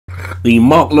The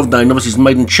Mark Loveday Novices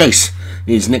Maiden Chase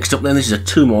is next up then. This is a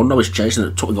 2-mile novice chase, and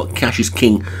at the top we've got Cash is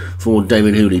King for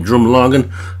David Hooley,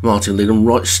 Drumlargan, Martin Leadham,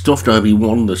 Right Stuff,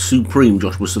 WK1, the Supreme,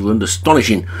 Joshua Sutherland,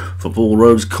 Astonishing for Paul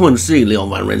Rhodes, Come and See, Leon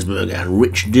van Rensburg, and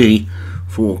Rich D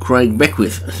for Craig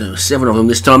Beckwith. So 7 of them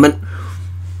this time then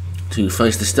to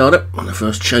face the starter on the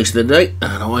first chase of the day,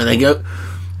 and away they go.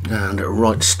 And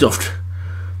Right Stuffed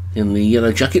in the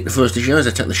yellow jacket, the first to show, as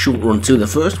they take the short run to the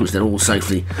first, which they're all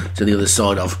safely to the other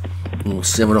side of. All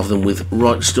 7 of them with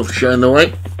Right Stuff showing the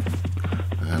way,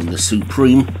 and the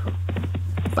Supreme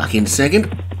back in second,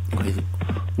 with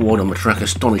wide on the track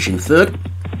Astonishing third.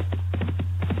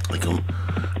 They come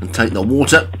and take the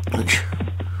water, which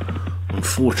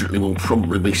unfortunately will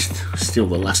probably be still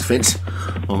the last fence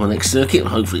on the next circuit.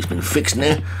 Hopefully it's been fixed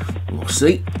now, we'll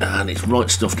see. And it's Right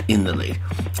Stuffed in the lead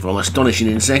from Astonishing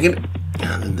in second,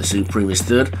 and then the Supreme is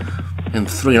third, and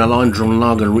 3 in a line,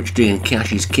 Drumlargan, Rich D and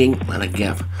Cash is King, and a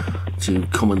gap to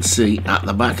Come and See at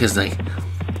the back as they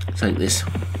take this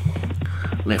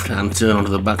left hand turn onto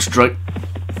the back straight,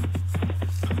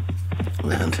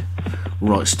 and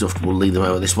Right Stuffed will lead them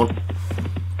over this one.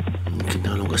 You can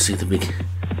no longer see the big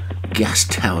gas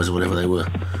towers or whatever they were.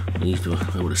 I used to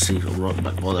be able to see right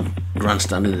back by the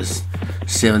grandstand in the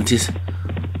 70s.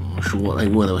 I'm not sure what they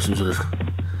were. There were some sort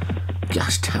of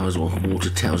gas towers or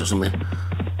water towers or something.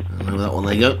 And over that one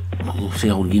they go. You see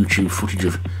old YouTube footage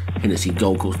of Hennessy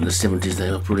Golf Course in the 70s.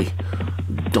 They were pretty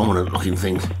dominant looking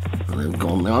things. And they've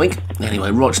gone now, I think.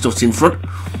 Anyway, Right Stuff's in front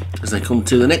as they come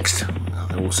to the next.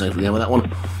 They're all safely over that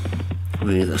one,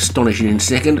 with Astonishing in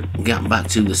second, gap back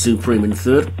to the Supreme in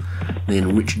third,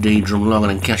 then Rich D,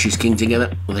 Drumlargan and Cash is King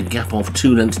together, with a gap of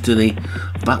 2 lengths to the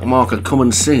back marker Come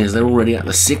and See, as they're already at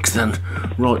the 6th,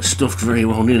 and Right Stuffed very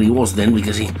well nearly was then,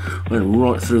 because he went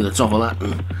right through the top of that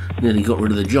and nearly got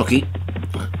rid of the jockey.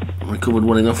 Recovered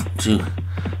well enough to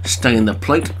stay in the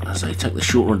plate as they take the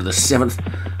short run to the 7th,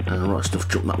 and Right Stuff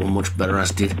jumped that one much better,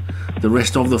 as did the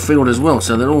rest of the field as well.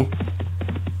 So they're all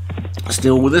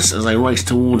still with us as they race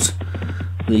towards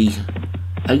the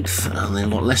 8th, and they've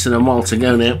got less than a mile to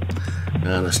go now.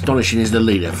 And Astonishing is the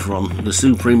leader from the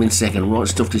Supreme in second. Right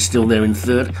Stuffed is still there in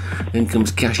third. Then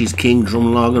comes Cash is King,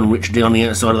 Drumlargan, Rich D on the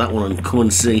outside of that one, and Come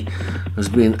and See has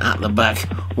been at the back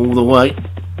all the way.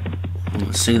 You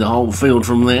can see the whole field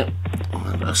from there.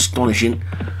 And Astonishing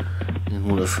in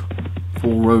one of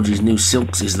Paul Rhodes' new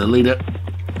silks is the leader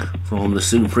from the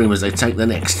Supreme as they take the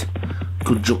next.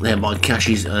 Good jump there by Cash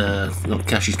is King.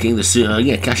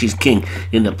 Cash is King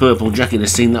in the purple jacket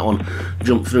has seen that one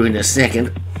jump through in a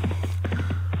second.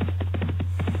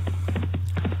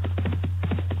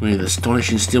 With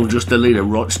Astonishing still just the leader.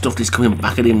 Right Stuffed is coming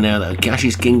back at him now though. Cash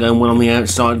is King going well on the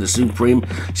outside. The Supreme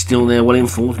still there well in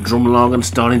fourth. Drumlargan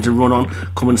starting to run on.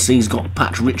 Come and See's got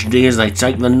Patch Rich D as they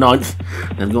take the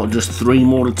 9th. They've got just 3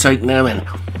 more to take now then.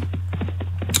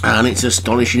 And it's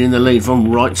Astonishing in the lead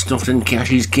from Right Stuffed and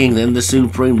Cash is King. Then the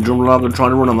Supreme, Drumlargan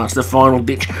trying to run on. That's the final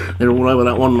ditch. They're all over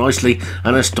that one nicely.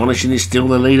 And Astonishing is still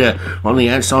the leader. On the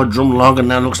outside, Drumlargan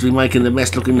now looks to be making the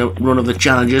best looking run of the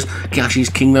challengers. Cash is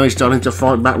King though is starting to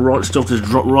fight back. Right Stuffed has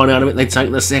dropped right out of it. They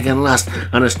take the second last.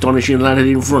 And Astonishing landed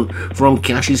in front from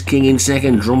Cash is King in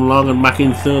second. Drumlargan back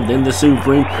in third. Then the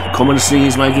Supreme. Come and See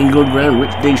is making good ground.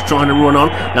 Rich D's trying to run on.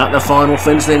 At the final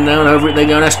fence then now, and over it they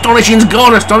go. And Astonishing's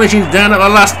gone. Astonishing's down at the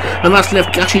last. And that's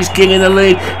left Cash is King in the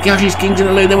lead. Cash is King's in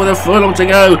the lead then with a furlong to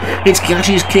go. It's Cash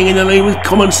is King in the lead with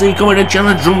Come and See coming to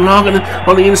challenge Drumlargan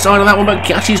on the inside of that one, but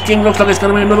Cash is King looks like it's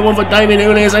going to be another one for David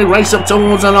Hooley as they race up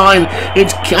towards the line.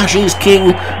 It's Cash is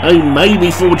King, a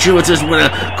maybe fortuitous winner.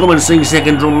 Come and See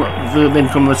second, then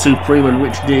come the Supreme and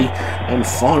Rich D, and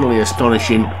finally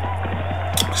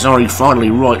finally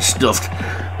Right Stuffed.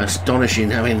 Astonishing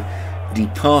having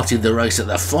departed the race at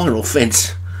the final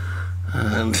fence,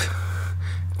 and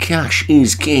Cash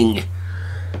is King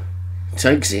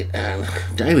takes it, and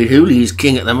David Hooley is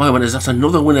king at the moment as that's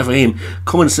another winner for him.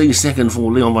 Come and See second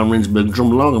for Leon van Rensburg.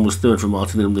 Drumlargan was third for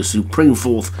Martin Leadham. The Supreme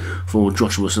fourth for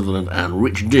Joshua Sutherland, and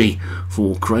Rich D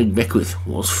for Craig Beckwith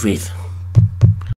was fifth.